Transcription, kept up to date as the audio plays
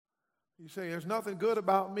You say, there's nothing good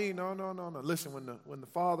about me. No, no, no, no. Listen, when the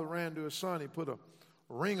father ran to his son, he put a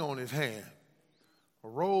ring on his hand, a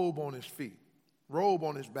robe on his feet, robe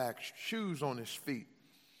on his back, shoes on his feet.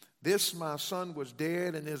 This, my son, was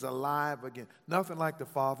dead and is alive again. Nothing like the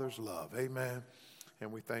Father's love. Amen.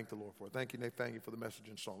 And we thank the Lord for it. Thank you, Nate. Thank you for the message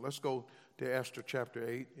and song. Let's go to Esther chapter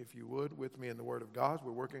 8, if you would, with me in the Word of God.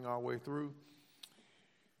 We're working our way through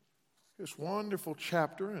this wonderful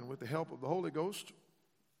chapter, and with the help of the Holy Ghost,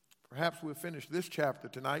 perhaps we'll finish this chapter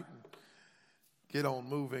tonight and get on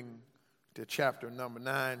moving to chapter number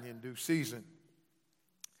 9 in due season.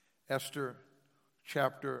 Esther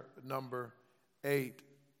chapter number 8.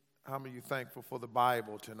 How many of you thankful for the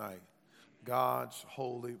Bible tonight? God's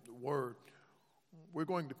holy word. We're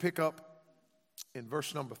going to pick up in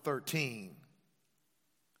verse number 13.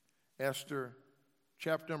 Esther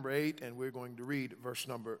chapter number 8, and we're going to read verse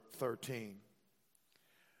number 13.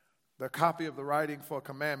 The copy of the writing for a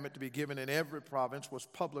commandment to be given in every province was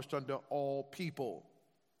published unto all people,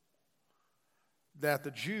 that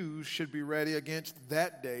the Jews should be ready against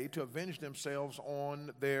that day to avenge themselves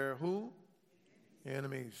on their who?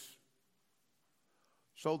 Enemies.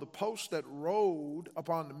 So the posts that rode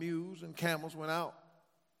upon the mules and camels went out,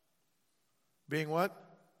 being what?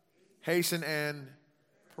 Hastened and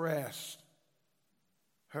pressed.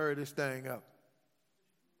 Hurry this thing up,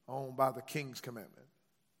 on by the king's commandment.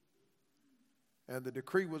 And the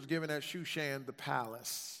decree was given at Shushan the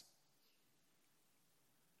palace.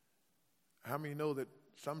 How many know that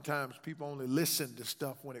sometimes people only listen to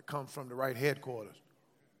stuff when it comes from the right headquarters?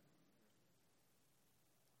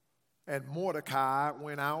 And Mordecai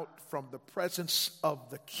went out from the presence of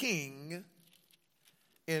the king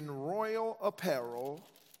in royal apparel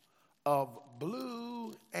of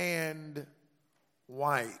blue and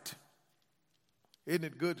white. Isn't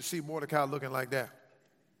it good to see Mordecai looking like that?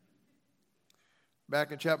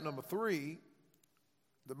 Back in chapter number 3,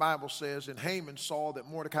 the Bible says, and Haman saw that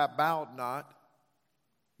Mordecai bowed not,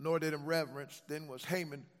 nor did him reverence. Then was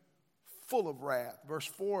Haman full of wrath. Verse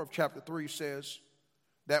 4 of chapter 3 says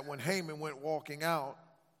that when Haman went walking out,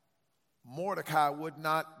 Mordecai would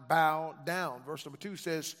not bow down. Verse number 2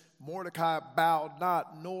 says, Mordecai bowed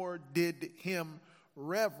not, nor did him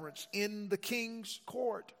reverence in the king's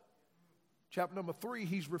court. Chapter number 3,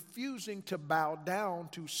 he's refusing to bow down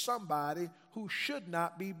to somebody who should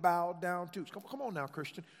not be bowed down to. Come on now,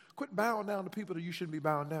 Christian. Quit bowing down to people that you shouldn't be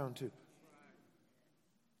bowing down to.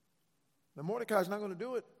 Now, Mordecai's not going to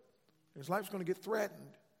do it. His life's going to get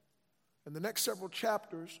threatened. And the next several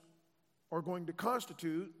chapters are going to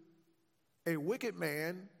constitute a wicked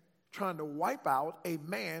man trying to wipe out a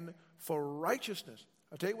man for righteousness.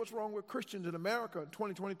 I'll tell you what's wrong with Christians in America in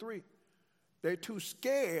 2023. They're too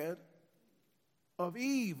scared of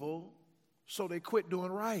evil, so they quit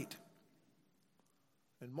doing right.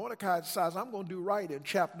 And Mordecai decides, I'm going to do right in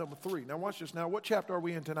chapter number 3. Now watch this. Now, what chapter are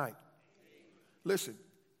we in tonight? Listen,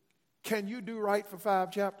 can you do right for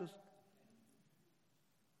 5 chapters?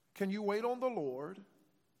 Can you wait on the Lord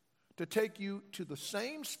to take you to the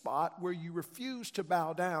same spot where you refuse to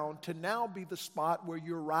bow down to now be the spot where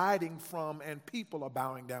you're riding from and people are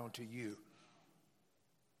bowing down to you?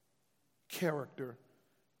 Character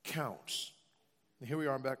counts. And here we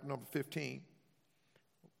are back to number 15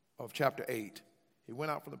 of chapter 8. He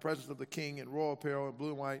went out from the presence of the king in royal apparel in blue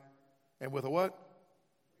and white, and with a what?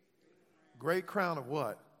 Great crown of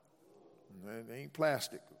what? It ain't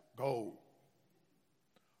plastic, gold.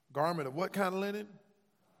 Garment of what kind of linen?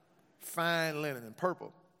 Fine linen and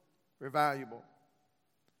purple, very valuable.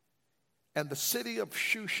 And the city of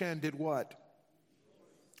Shushan did what?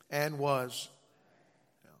 And was.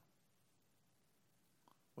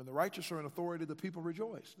 When the righteous are in authority, the people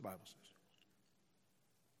rejoice, the Bible says.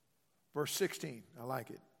 Verse 16, I like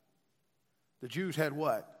it. The Jews had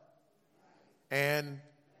what? And,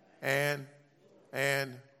 let's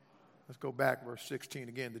go back, verse 16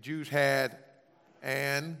 again. The Jews had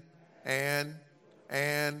and,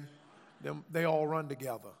 they all run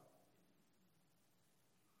together.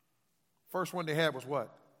 First one they had was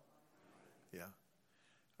what? Yeah.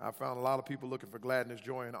 I found a lot of people looking for gladness,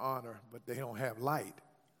 joy, and honor, but they don't have light.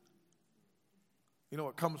 You know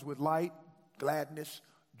what comes with light? Gladness,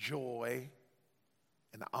 joy,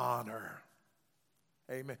 and honor.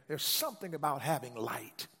 Amen. There's something about having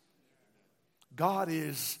light. God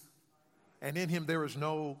is, and in him there is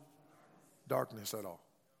no darkness at all.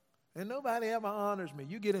 And nobody ever honors me.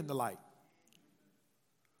 You get in the light.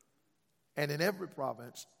 And in every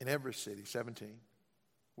province, in every city, 17,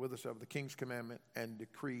 whithersoever the king's commandment and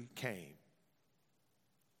decree came,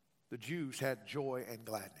 the Jews had joy and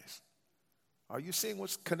gladness. Are you seeing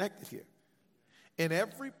what's connected here? In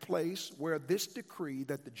every place where this decree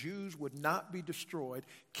that the Jews would not be destroyed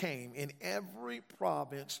came, in every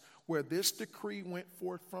province where this decree went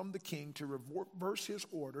forth from the king to reverse his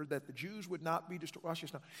order that the Jews would not be destroyed. Watch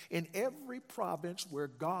this now. In every province where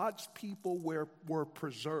God's people were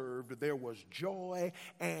preserved, there was joy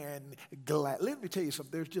and glad. Let me tell you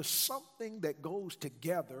something. There's just something that goes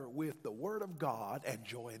together with the word of God and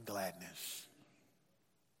joy and gladness.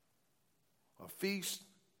 A feast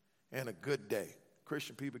and a good day.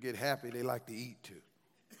 Christian people get happy, they like to eat too.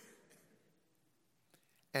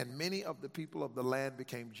 And many of the people of the land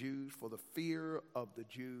became Jews, for the fear of the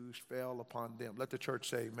Jews fell upon them. Let the church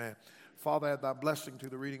say amen. Father, add thy blessing to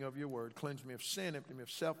the reading of your word. Cleanse me of sin, empty me of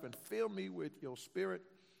self, and fill me with your spirit.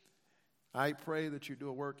 I pray that you do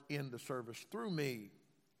a work in the service through me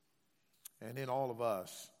and in all of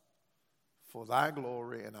us for thy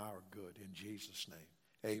glory and our good. In Jesus'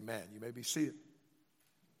 name, amen. You may be seated.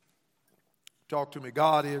 Talk to me.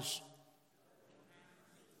 God is,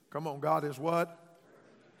 come on, God is what?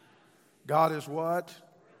 God is what?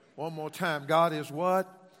 One more time. God is what?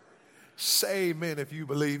 Say amen if you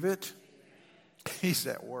believe it. He's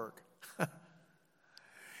at work.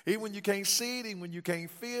 Even when you can't see it, even when you can't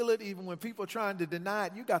feel it, even when people are trying to deny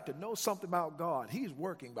it, you got to know something about God. He's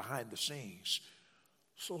working behind the scenes.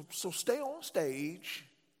 So stay on stage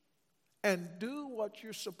and do what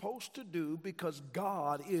you're supposed to do, because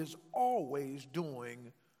God is always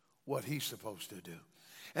doing what he's supposed to do.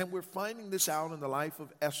 And we're finding this out in the life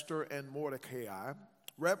of Esther and Mordecai,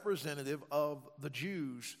 representative of the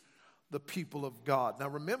Jews, the people of God. Now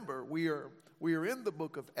remember, we are in the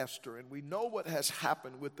book of Esther, and we know what has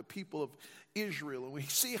happened with the people of Israel, and we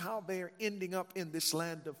see how they're ending up in this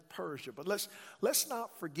land of Persia. But let's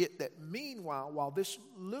not forget that meanwhile, while this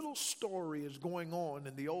little story is going on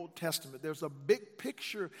in the Old Testament, there's a big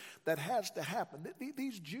picture that has to happen.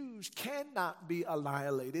 These Jews cannot be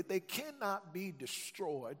annihilated. They cannot be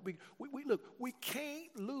destroyed. We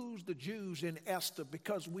can't lose the Jews in Esther,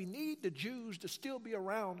 because we need the Jews to still be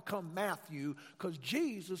around come Matthew, because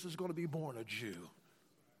Jesus is going to be born a Jew.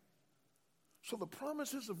 So the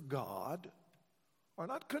promises of God are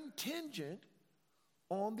not contingent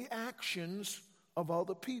on the actions of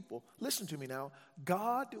other people. Listen to me now.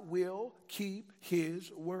 God will keep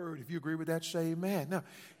his word. If you agree with that, say amen. Now,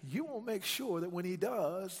 you will make sure that when he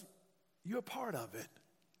does, you're a part of it.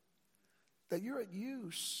 That you're at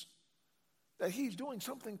use. That he's doing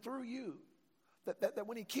something through you. That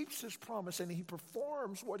when he keeps his promise and he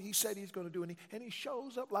performs what he said he's going to do, and he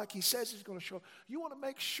shows up like he says he's going to show up, you want to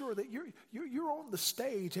make sure that you're on the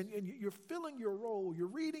stage and you're filling your role, you're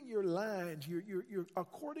reading your lines, you're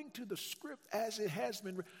according to the script as it has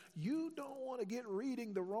been. You don't want to get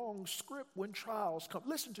reading the wrong script when trials come.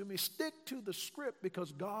 Listen to me, stick to the script,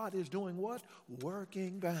 because God is doing what?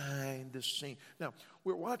 Working behind the scene. Now,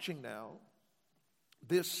 we're watching now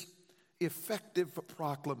this effective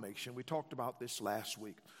proclamation. We talked about this last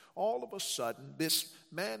week. All of a sudden, this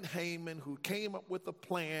man Haman, who came up with a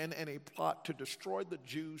plan and a plot to destroy the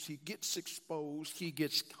Jews, he gets exposed. He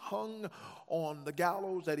gets hung on the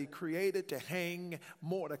gallows that he created to hang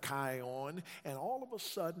Mordecai on. And all of a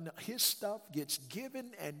sudden, his stuff gets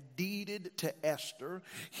given and deeded to Esther.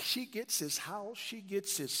 She gets his house. She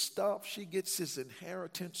gets his stuff. She gets his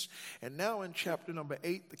inheritance. And now in chapter number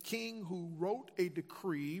 8, the king who wrote a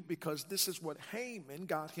decree, because this is what Haman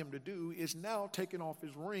got him to do, is now taking off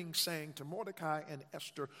his ring, saying to Mordecai and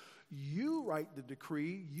Esther, you write the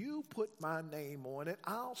decree, you put my name on it,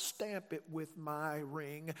 I'll stamp it with my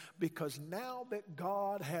ring, because now that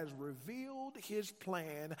God has revealed his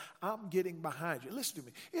plan, I'm getting behind you. Listen to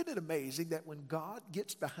me. Isn't it amazing that when God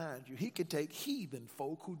gets behind you, he can take heathen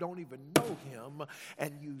folk who don't even know him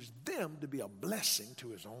and use them to be a blessing to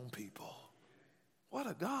his own people? What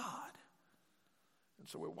a God. And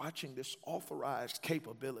so we're watching this authorized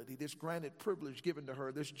capability, this granted privilege given to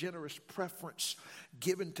her, this generous preference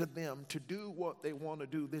given to them to do what they want to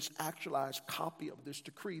do, this actualized copy of this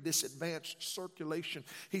decree, this advanced circulation.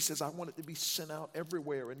 He says, I want it to be sent out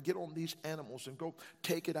everywhere, and get on these animals and go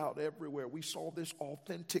take it out everywhere. We saw this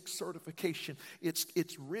authentic certification. It's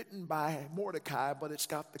written by Mordecai, but it's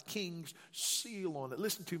got the king's seal on it.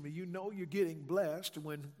 Listen to me. You know you're getting blessed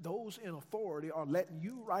when those in authority are letting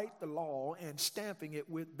you write the law and stamping it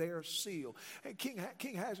with their seal. And King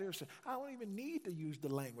Ahasuerus said, I don't even need to use the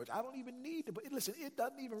language. I don't even need to. But listen, it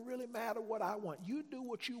doesn't even really matter what I want. You do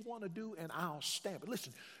what you want to do, and I'll stamp it.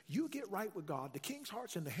 Listen, you get right with God. The king's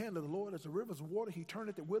heart's in the hand of the Lord as the rivers of water. He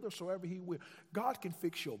turneth it whithersoever he will. God can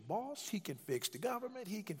fix your boss. He can fix the government.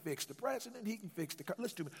 He can fix the president. He can fix the...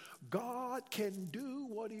 Listen to me. God can do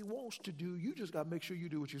what he wants to do. You just got to make sure you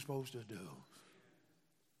do what you're supposed to do.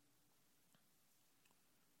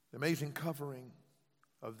 The amazing covering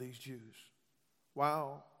of these Jews.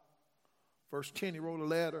 Wow. Verse 10, he wrote a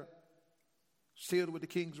letter, sealed with the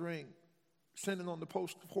king's ring, sending on the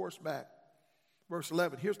post of horseback. Verse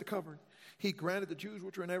 11, here's the covering. He granted the Jews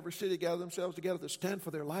which were in every city gather themselves together to stand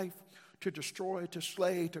for their life, to destroy, to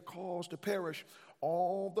slay, to cause, to perish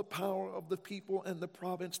all the power of the people and the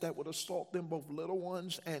province that would assault them, both little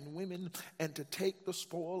ones and women, and to take the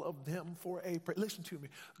spoil of them for a prey. Listen to me.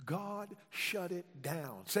 God shut it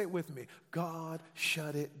down. Say it with me. God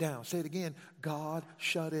shut it down. Say it again. God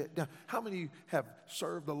shut it down. How many of you have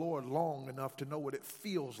served the Lord long enough to know what it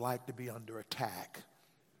feels like to be under attack?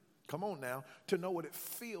 Come on now, to know what it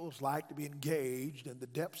feels like to be engaged in the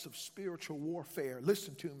depths of spiritual warfare.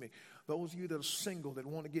 Listen to me. Those of you that are single that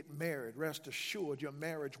want to get married, rest assured your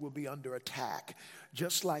marriage will be under attack.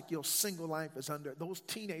 Just like your single life is under. Those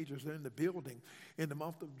teenagers that are in the building in the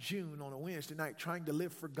month of June on a Wednesday night trying to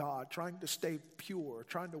live for God, trying to stay pure,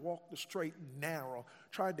 trying to walk the straight and narrow,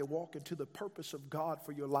 trying to walk into the purpose of God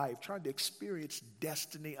for your life, trying to experience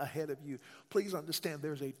destiny ahead of you. Please understand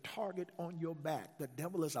there's a target on your back. The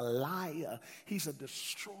devil is a liar. He's a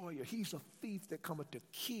destroyer. He's a thief that cometh to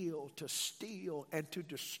kill, to steal, and to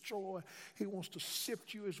destroy. He wants to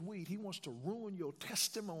sift you as wheat. He wants to ruin your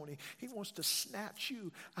testimony. He wants to snatch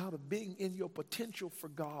you out of being in your potential for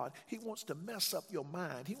God. He wants to mess up your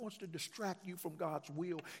mind. He wants to distract you from God's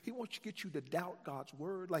will. He wants to get you to doubt God's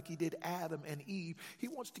word like he did Adam and Eve. He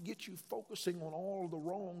wants to get you focusing on all the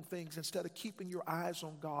wrong things instead of keeping your eyes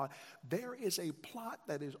on God. There is a plot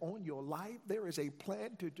that is on your life. There is a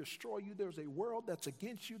plan to destroy you. There's a world that's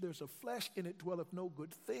against you. There's a flesh in it dwelleth no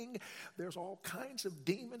good thing. There's all kinds of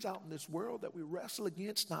demons out in this world that we wrestle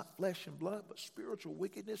against, not flesh and blood, but spiritual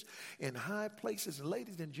wickedness in high places. And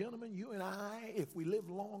ladies and gentlemen, you and I, if we live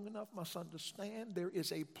long enough, must understand there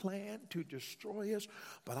is a plan to destroy us.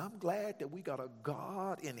 But I'm glad that we got a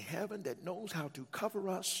God in heaven that knows how to cover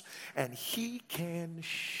us, and he can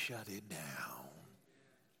shut it down.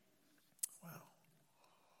 Wow.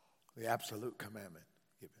 The absolute commandment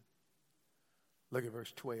given. Look at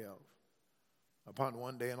verse 12. Upon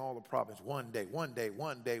one day in all the province, one day.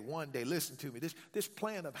 Listen to me. This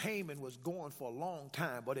plan of Haman was going for a long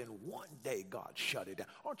time, but in one day God shut it down.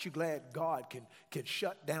 Aren't you glad God can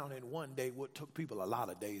shut down in one day what took people a lot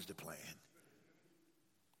of days to plan?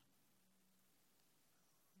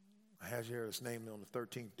 Ahasuerus named on the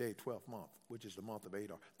 13th day, 12th month, which is the month of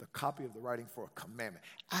Adar, the copy of the writing for a commandment,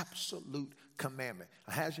 absolute commandment.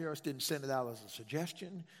 Ahasuerus didn't send it out as a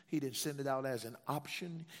suggestion. He didn't send it out as an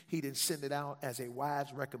option. He didn't send it out as a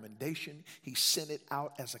wise recommendation. He sent it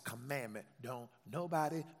out as a commandment. Don't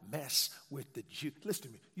nobody mess with the Jew. Listen to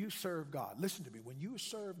me. You serve God. Listen to me. When you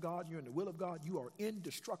serve God, you're in the will of God. You are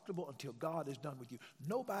indestructible until God is done with you.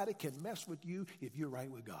 Nobody can mess with you if you're right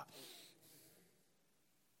with God.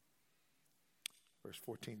 Verse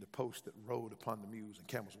 14, the post that rode upon the mules and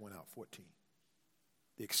camels went out. 14,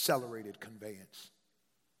 the accelerated conveyance.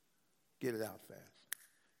 Get it out fast.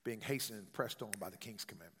 Being hastened and pressed on by the king's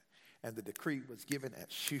commandment. And the decree was given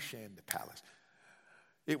at Shushan the palace.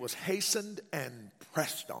 It was hastened and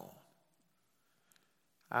pressed on.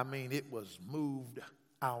 I mean, it was moved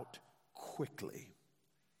out quickly.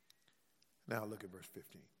 Now look at verse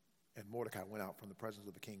 15. And Mordecai went out from the presence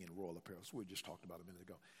of the king in royal apparel. That's what we just talked about a minute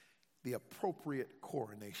ago. The appropriate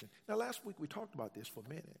coronation. Now, last week we talked about this for a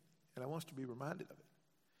minute, and I want us to be reminded of it.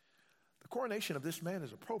 The coronation of this man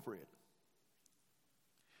is appropriate.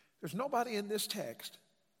 There's nobody in this text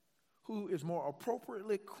who is more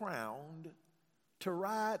appropriately crowned to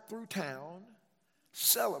ride through town,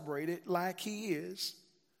 celebrate it like he is,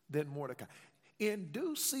 than Mordecai. In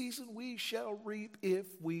due season we shall reap if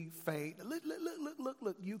we faint.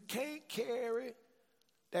 Look. You can't carry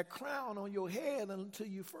that crown on your head until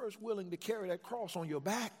you're first willing to carry that cross on your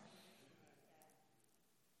back.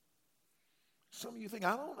 Some of you think,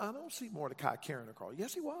 I don't see Mordecai carrying a cross.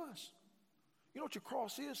 Yes, he was. You know what your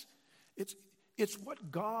cross is? It's what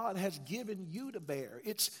God has given you to bear.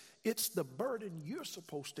 It's the burden you're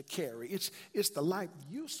supposed to carry. It's the life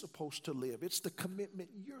you're supposed to live. It's the commitment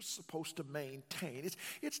you're supposed to maintain.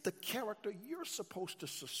 It's the character you're supposed to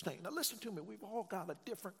sustain. Now listen to me. We've all got a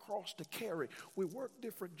different cross to carry. We work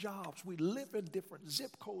different jobs. We live in different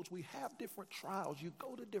zip codes. We have different trials. You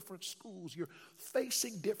go to different schools. You're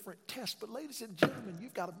facing different tests. But ladies and gentlemen,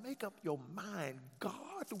 you've got to make up your mind.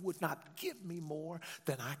 God would not give me more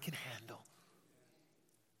than I can handle.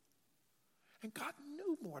 And God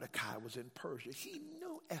knew Mordecai was in Persia. He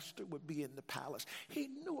knew Esther would be in the palace. He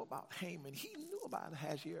knew about Haman. He knew about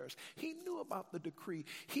Ahasuerus. He knew about the decree.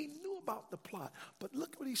 He knew about the plot. But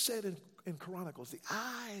look what he said in in Chronicles, the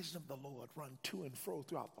eyes of the Lord run to and fro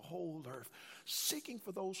throughout the whole earth, seeking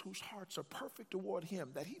for those whose hearts are perfect toward him,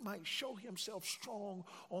 that he might show himself strong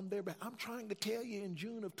on their behalf. I'm trying to tell you, in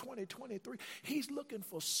June of 2023, he's looking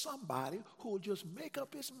for somebody who will just make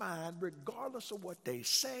up his mind, regardless of what they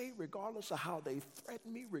say, regardless of how they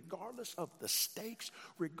threaten me, regardless of the stakes,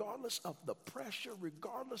 regardless of the pressure,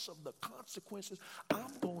 regardless of the consequences.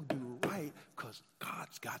 I'm going to do right because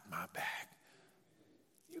God's got my back.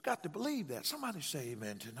 You got to believe that. Somebody say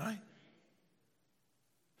amen tonight.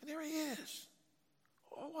 And there he is.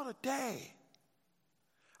 Oh, what a day.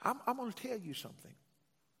 I'm going to tell you something.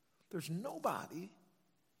 There's nobody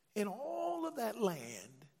in all of that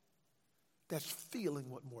land that's feeling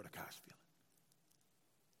what Mordecai's feeling.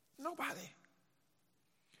 Nobody.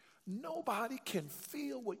 Nobody can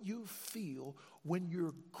feel what you feel when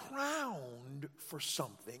you're crowned for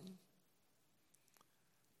something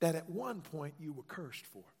that at one point you were cursed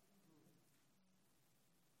for.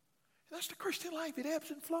 And that's the Christian life. It ebbs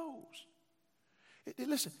and flows.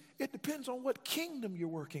 Listen, it depends on what kingdom you're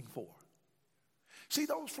working for. See,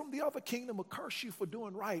 those from the other kingdom will curse you for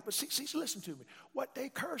doing right. But see, listen to me. What they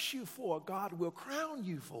curse you for, God will crown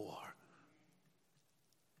you for.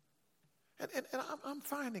 And I'm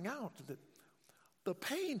finding out that the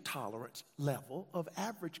pain tolerance level of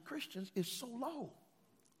average Christians is so low.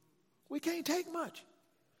 We can't take much.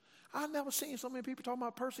 I've never seen so many people talking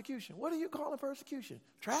about persecution. What do you call persecution?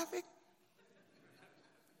 Traffic?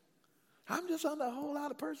 I'm just under a whole lot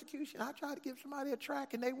of persecution. I tried to give somebody a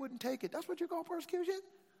track and they wouldn't take it. That's what you call persecution?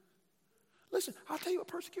 Listen, I'll tell you what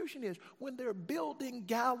persecution is. When they're building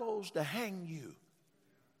gallows to hang you.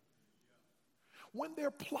 When they're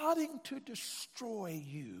plotting to destroy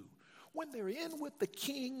you. When they're in with the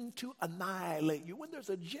king to annihilate you, when there's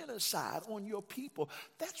a genocide on your people,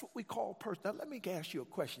 that's what we call persecution. Now, let me ask you a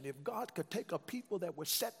question. If God could take a people that were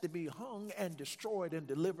set to be hung and destroyed and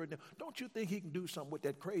delivered them, don't you think he can do something with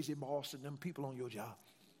that crazy boss and them people on your job?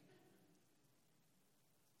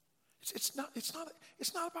 It's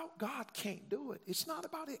not about God can't do it. It's not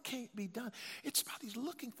about it can't be done. It's about he's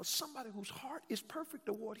looking for somebody whose heart is perfect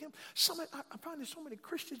toward him. I find there's so many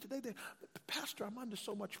Christians today that, Pastor, I'm under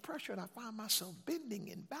so much pressure and I find myself bending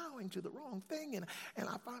and bowing to the wrong thing and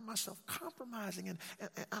I find myself compromising and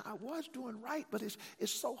I was doing right, but it's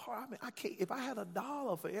so hard. I mean, I can't. If I had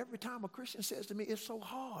 $1 for every time a Christian says to me, it's so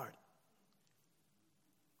hard.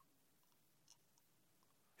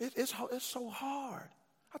 It's so hard.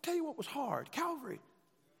 I'll tell you what was hard. Calvary.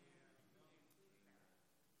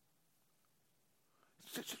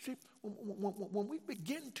 See, when we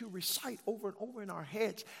begin to recite over and over in our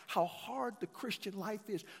heads how hard the Christian life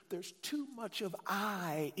is, there's too much of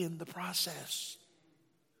I in the process.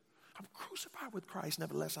 I'm crucified with Christ,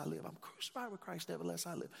 nevertheless I live. I'm crucified with Christ, nevertheless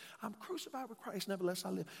I live. I'm crucified with Christ, nevertheless I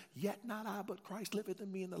live. Yet not I, but Christ liveth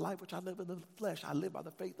in me, in the life which I live in the flesh. I live by the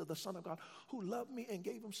faith of the Son of God, who loved me and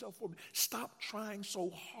gave himself for me. Stop trying so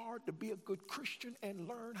hard to be a good Christian and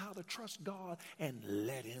learn how to trust God and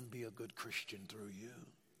let him be a good Christian through you.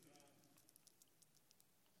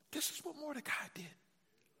 This is what Mordecai did.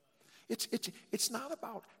 It's not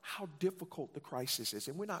about how difficult the crisis is,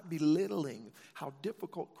 and we're not belittling how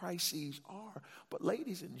difficult crises are. But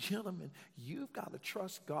ladies and gentlemen, you've got to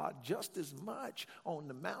trust God just as much on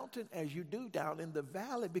the mountain as you do down in the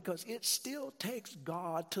valley, because it still takes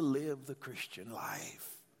God to live the Christian life.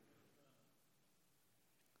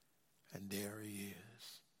 And there he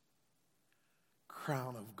is,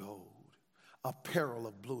 crown of gold, apparel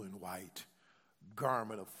of blue and white,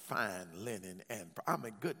 garment of fine linen, and I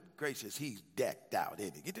mean, good gracious, he's decked out,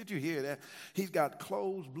 isn't he? Did you hear that? He's got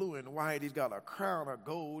clothes blue and white, he's got a crown of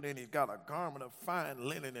gold, and he's got a garment of fine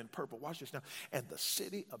linen and purple. Watch this now. And the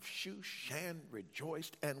city of Shushan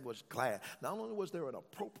rejoiced and was glad. Not only was there an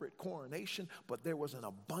appropriate coronation, but there was an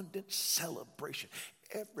abundant celebration.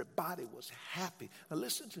 Everybody was happy. Now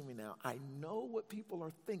listen to me now. I know what people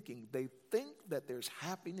are thinking. They think that there's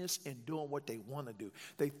happiness in doing what they want to do.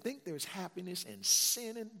 They think there's happiness in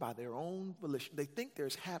sinning by their own volition. They think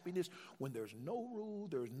there's happiness when there's no rule,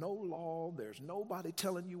 there's no law, there's nobody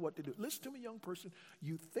telling you what to do. Listen to me, young person.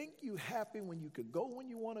 You think you're happy when you could go when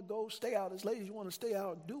you want to go, stay out as late as you want to stay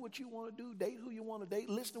out, do what you want to do, date who you want to date,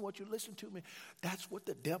 listen to what you listen to me. That's what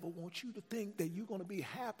the devil wants you to think, that you're going to be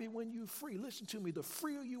happy when you're free. Listen to me. The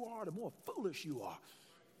freer you are, the more foolish you are.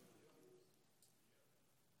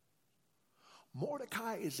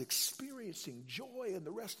 Mordecai is experiencing joy, and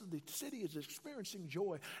the rest of the city is experiencing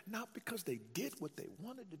joy, not because they did what they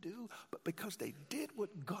wanted to do, but because they did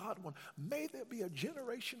what God wanted. May there be a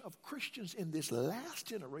generation of Christians in this last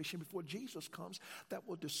generation before Jesus comes that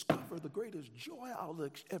will discover the greatest joy I'll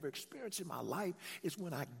ever experience in my life is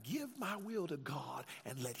when I give my will to God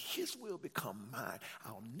and let his will become mine.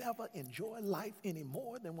 I'll never enjoy life any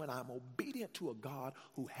more than when I'm obedient to a God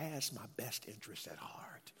who has my best interest at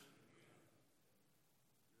heart.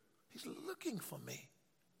 He's looking for me.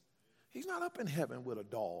 He's not up in heaven with a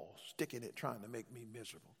doll, sticking it, trying to make me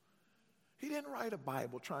miserable. He didn't write a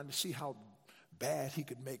Bible trying to see how bad he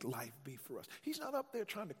could make life be for us. He's not up there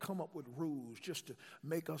trying to come up with rules just to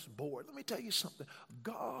make us bored. Let me tell you something.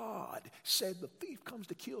 God said the thief comes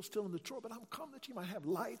to kill, steal, and destroy, but I'm come that you might have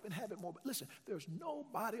life and have it more. But listen, there's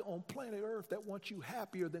nobody on planet Earth that wants you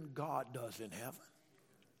happier than God does in heaven.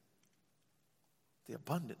 The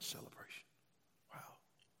abundant celebration.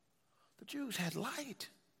 The Jews had light,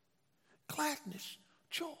 gladness,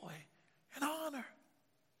 joy, and honor.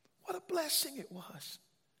 What a blessing it was.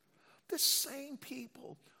 The same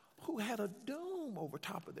people who had a doom over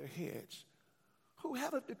top of their heads, who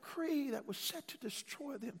had a decree that was set to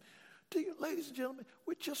destroy them. Do you, ladies and gentlemen,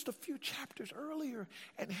 we're just a few chapters earlier,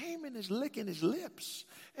 and Haman is licking his lips,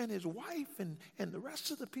 and his wife and the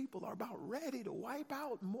rest of the people are about ready to wipe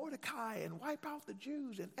out Mordecai and wipe out the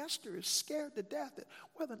Jews, and Esther is scared to death that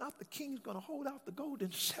whether or not the king's going to hold out the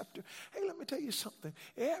golden scepter. Hey, let me tell you something.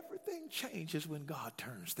 Everything changes when God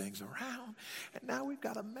turns things around, and now we've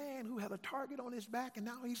got a man who had a target on his back, and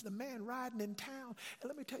now he's the man riding in town. And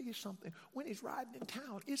let me tell you something. When he's riding in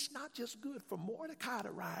town, it's not just good for Mordecai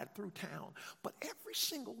to ride through town, but every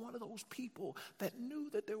single one of those people that knew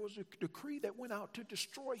that there was a decree that went out to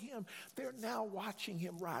destroy him, they're now watching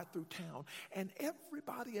him ride through town. And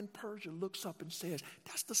everybody in Persia looks up and says,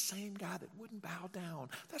 that's the same guy that wouldn't bow down.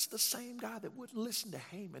 That's the same guy that wouldn't listen to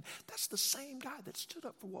Haman. That's the same guy that stood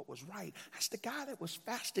up for what was right. That's the guy that was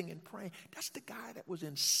fasting and praying. That's the guy that was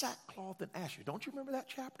in sackcloth and ashes. Don't you remember that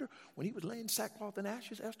chapter when he was laying sackcloth and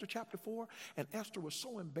ashes, Esther chapter 4? And Esther was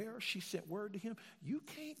so embarrassed, she sent word to him, you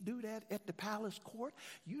can't do that at the palace court.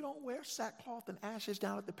 You don't wear sackcloth and ashes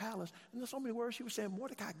down at the palace. And there's so many words she was saying,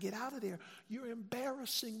 Mordecai, get out of there. You're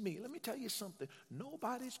embarrassing me. Let me tell you something.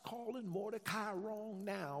 Nobody's calling Mordecai wrong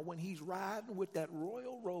now when he's riding with that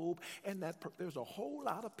royal robe, and there's a whole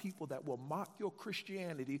lot of people that will mock your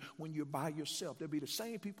Christianity when you're by yourself. There'll be the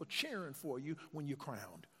same people cheering for you when you're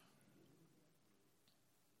crowned.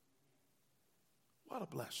 What a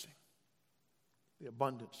blessing. The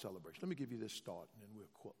abundant celebration. Let me give you this thought, and then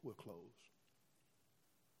we'll close.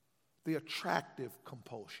 The attractive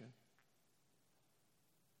compulsion.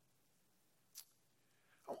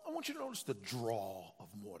 I want you to notice the draw of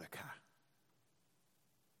Mordecai.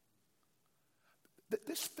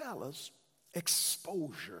 This fella's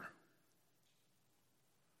exposure.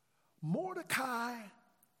 Mordecai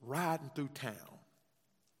riding through town.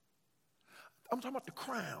 I'm talking about the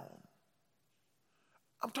crown.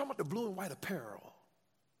 I'm talking about the blue and white apparel.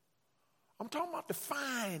 I'm talking about the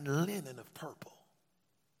fine linen of purple.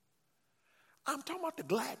 I'm talking about the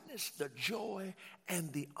gladness, the joy,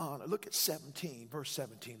 and the honor. Look at 17, verse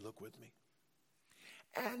 17, look with me.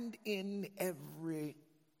 And in every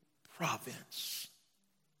province,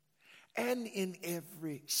 and in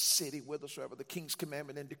every city, whithersoever the king's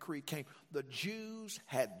commandment and decree came, the Jews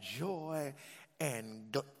had joy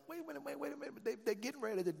and wait a minute. They're getting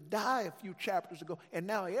ready to die a few chapters ago, and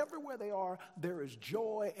now everywhere they are, there is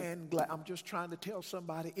joy and glad. I'm just trying to tell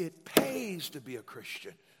somebody it pays to be a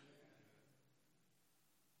Christian.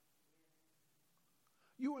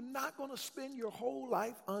 You are not going to spend your whole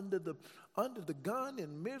life under the gun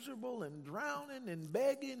and miserable and drowning and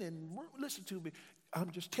begging and listen to me.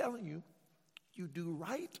 I'm just telling you, you do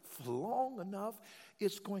right for long enough,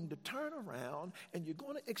 it's going to turn around and you're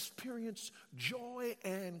going to experience joy.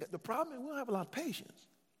 And the problem is we don't have a lot of patience.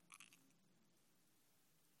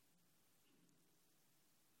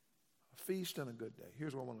 A feast and a good day.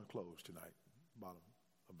 Here's where I want to close tonight, bottom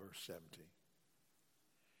of verse 17.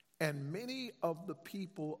 And many of the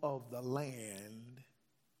people of the land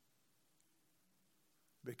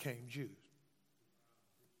became Jews.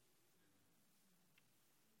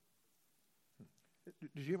 Did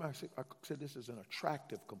you hear me? I said this is an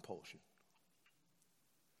attractive compulsion.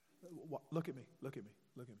 Look at me.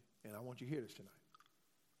 And I want you to hear this tonight.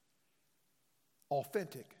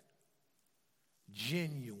 Authentic,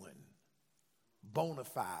 genuine, bona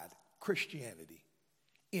fide Christianity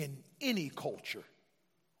in any culture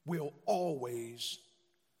will always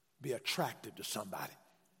be attractive to somebody.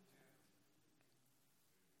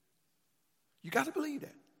 You got to believe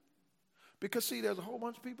that. Because, see, there's a whole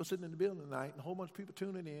bunch of people sitting in the building tonight, and a whole bunch of people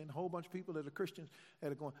tuning in, a whole bunch of people that are Christians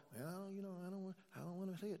that are going, well, I don't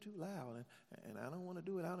want to say it too loud, and I don't want to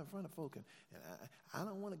do it out in front of folk, and I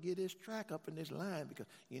don't want to get this track up in this line because,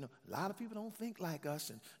 a lot of people don't think like us,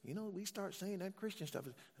 and, we start saying that Christian stuff.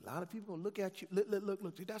 A lot of people look at you,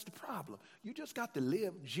 look. See, that's the problem. You just got to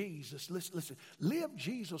live Jesus. Listen, live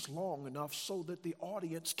Jesus long enough so that the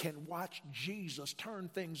audience can watch Jesus turn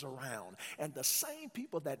things around. And the same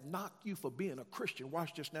people that knock you for being a Christian,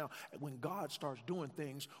 watch this now, when God starts doing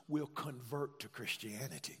things, will convert to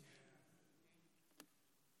Christianity.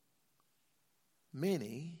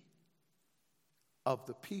 Many of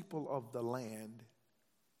the people of the land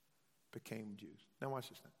became Jews. Now watch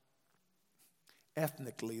this now.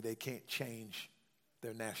 Ethnically, they can't change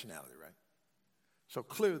their nationality, right? So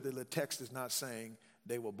clearly the text is not saying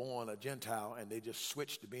they were born a Gentile and they just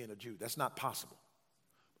switched to being a Jew. That's not possible.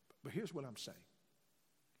 But here's what I'm saying.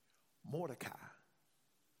 Mordecai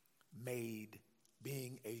made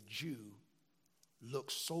being a Jew look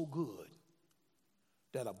so good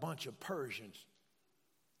that a bunch of Persians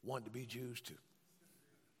wanted to be Jews too.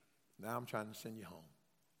 Now I'm trying to send you home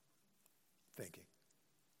thinking,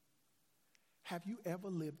 have you ever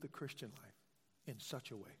lived the Christian life in such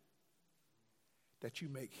a way that you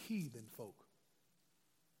make heathen folk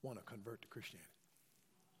want to convert to Christianity?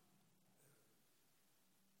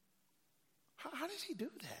 How does he do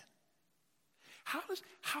that? How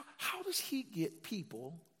does he get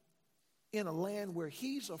people in a land where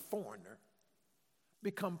he's a foreigner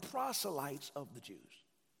become proselytes of the Jews?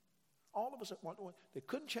 All of a sudden, they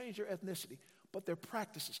couldn't change their ethnicity, but their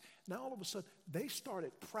practices. Now all of a sudden, they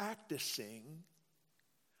started practicing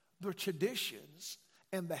the traditions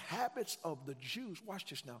and the habits of the Jews. Watch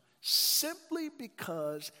this now. Simply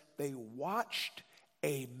because they watched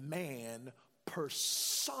a man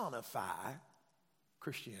personify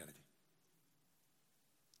Christianity.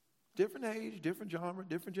 Different age, different genre,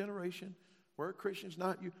 different generation. We're Christians,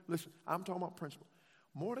 not you. Listen, I'm talking about principle.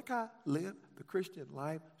 Mordecai lived the Christian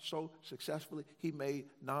life so successfully, he made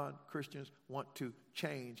non-Christians want to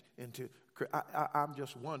change into. I'm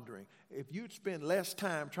just wondering, if you'd spend less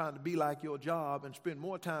time trying to be like your job and spend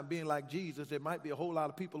more time being like Jesus, there might be a whole lot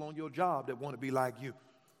of people on your job that want to be like you.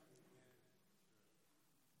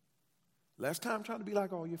 Less time trying to be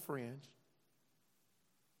like all your friends.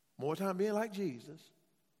 More time being like Jesus.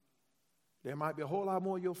 There might be a whole lot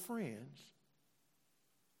more of your friends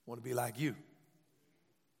want to be like you.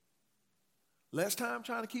 Less time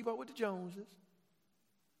trying to keep up with the Joneses.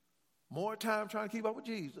 More time trying to keep up with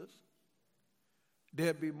Jesus.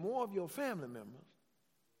 There'd be more of your family members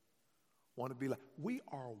want to be like. We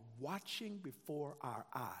are watching before our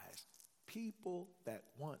eyes people that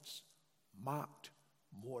once mocked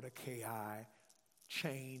Mordecai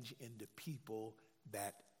change into people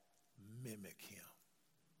that mimic him.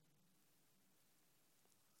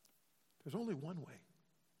 There's only one way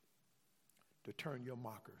to turn your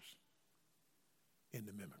mockers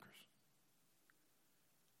into mimickers.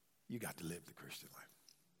 You got to live the Christian life.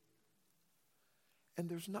 And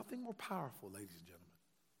there's nothing more powerful, ladies and gentlemen,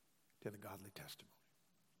 than a godly testimony.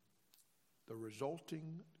 The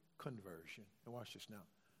resulting conversion, and watch this now,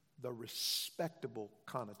 the respectable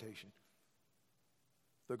connotation.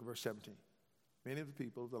 Look at verse 17. Many of the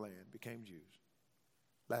people of the land became Jews.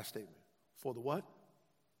 Last statement. For the what?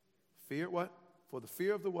 Fear what? For the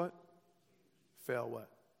fear of the what? Fell what?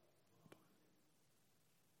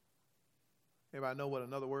 Anybody know what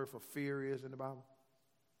another word for fear is in the Bible?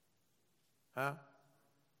 Huh?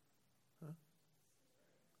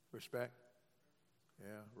 Respect. Yeah,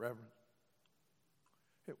 reverence.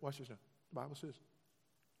 Hey, watch this now. The Bible says,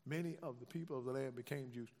 many of the people of the land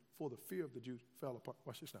became Jews, for the fear of the Jews fell apart.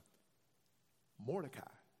 Watch this now. Mordecai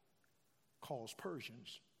caused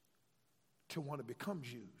Persians to want to become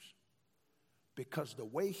Jews because the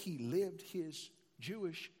way he lived his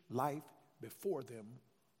Jewish life before them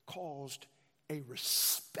caused a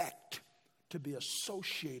respect to be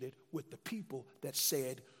associated with the people that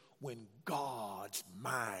said, when God's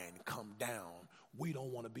mind come down, we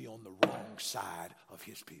don't want to be on the wrong side of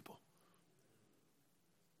his people.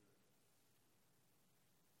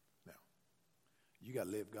 Now, you got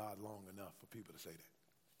to live God long enough for people to say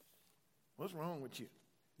that. What's wrong with you?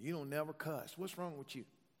 You don't never cuss. What's wrong with you?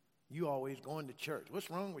 You always going to church.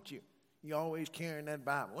 What's wrong with you? You always carrying that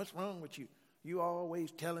Bible. What's wrong with you? You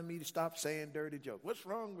always telling me to stop saying dirty jokes. What's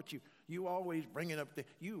wrong with you? You always bringing up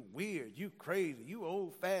you weird, you crazy, you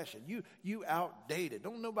old-fashioned, you outdated.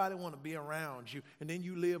 Don't nobody want to be around you. And then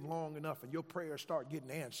you live long enough and your prayers start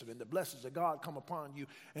getting answered and the blessings of God come upon you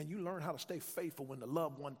and you learn how to stay faithful when the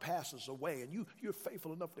loved one passes away. And you're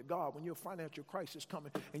faithful enough to God when your financial crisis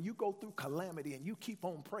coming and you go through calamity and you keep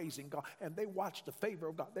on praising God and they watch the favor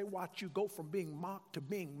of God. They watch you go from being mocked to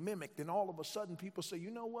being mimicked. And all of a sudden people say,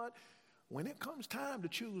 you know what? When it comes time to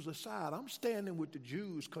choose a side, I'm standing with the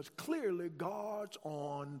Jews because clearly God's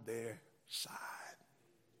on their side.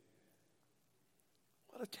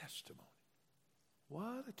 What a testimony.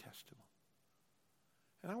 What a testimony.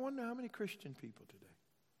 And I wonder how many Christian people today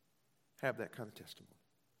have that kind of testimony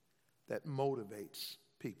that motivates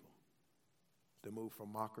people to move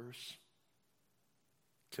from mockers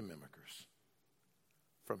to mimickers,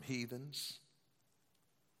 from heathens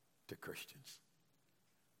to Christians.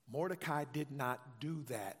 Mordecai did not do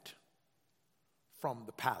that from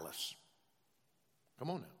the palace. Come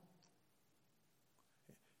on now.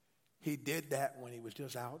 He did that when he was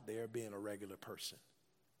just out there being a regular person.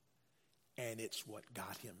 And it's what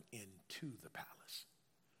got him into the palace.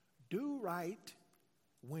 Do right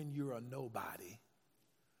when you're a nobody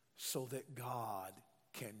so that God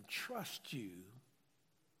can trust you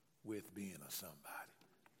with being a somebody.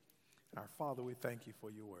 Our Father, we thank you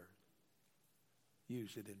for your word.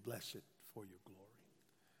 Use it and bless it for your glory.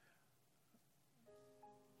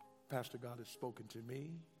 Pastor, God has spoken to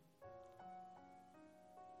me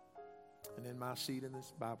and in my seat in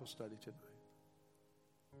this Bible study tonight.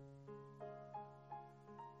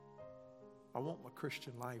 I want my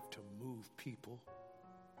Christian life to move people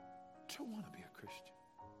to want to be a Christian.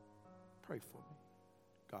 Pray for me.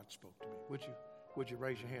 God spoke to me. Would you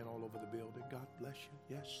raise your hand all over the building? God bless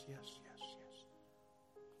you. Yes, yes, yes, yes.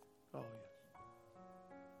 Oh, yes.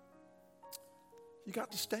 You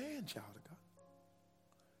got to stand, child of God.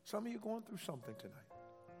 Some of you are going through something tonight.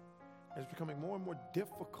 It's becoming more and more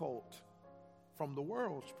difficult from the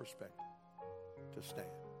world's perspective to stand.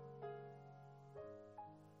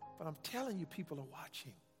 But I'm telling you, people are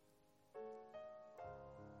watching.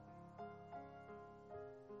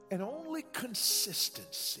 And only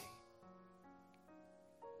consistency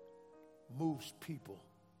moves people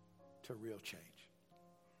to real change.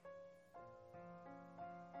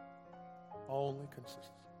 Only consistency.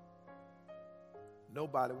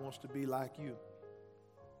 Nobody wants to be like you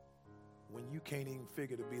when you can't even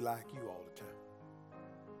figure to be like you all the time.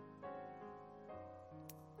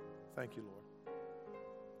 Thank you, Lord.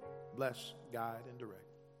 Bless, guide, and direct.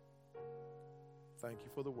 Thank you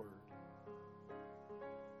for the word.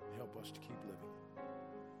 Help us to keep living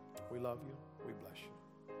it. We love you. We bless you.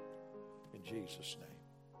 In Jesus'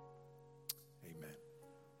 name, amen.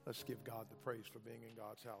 Let's give God the praise for being in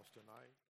God's house tonight.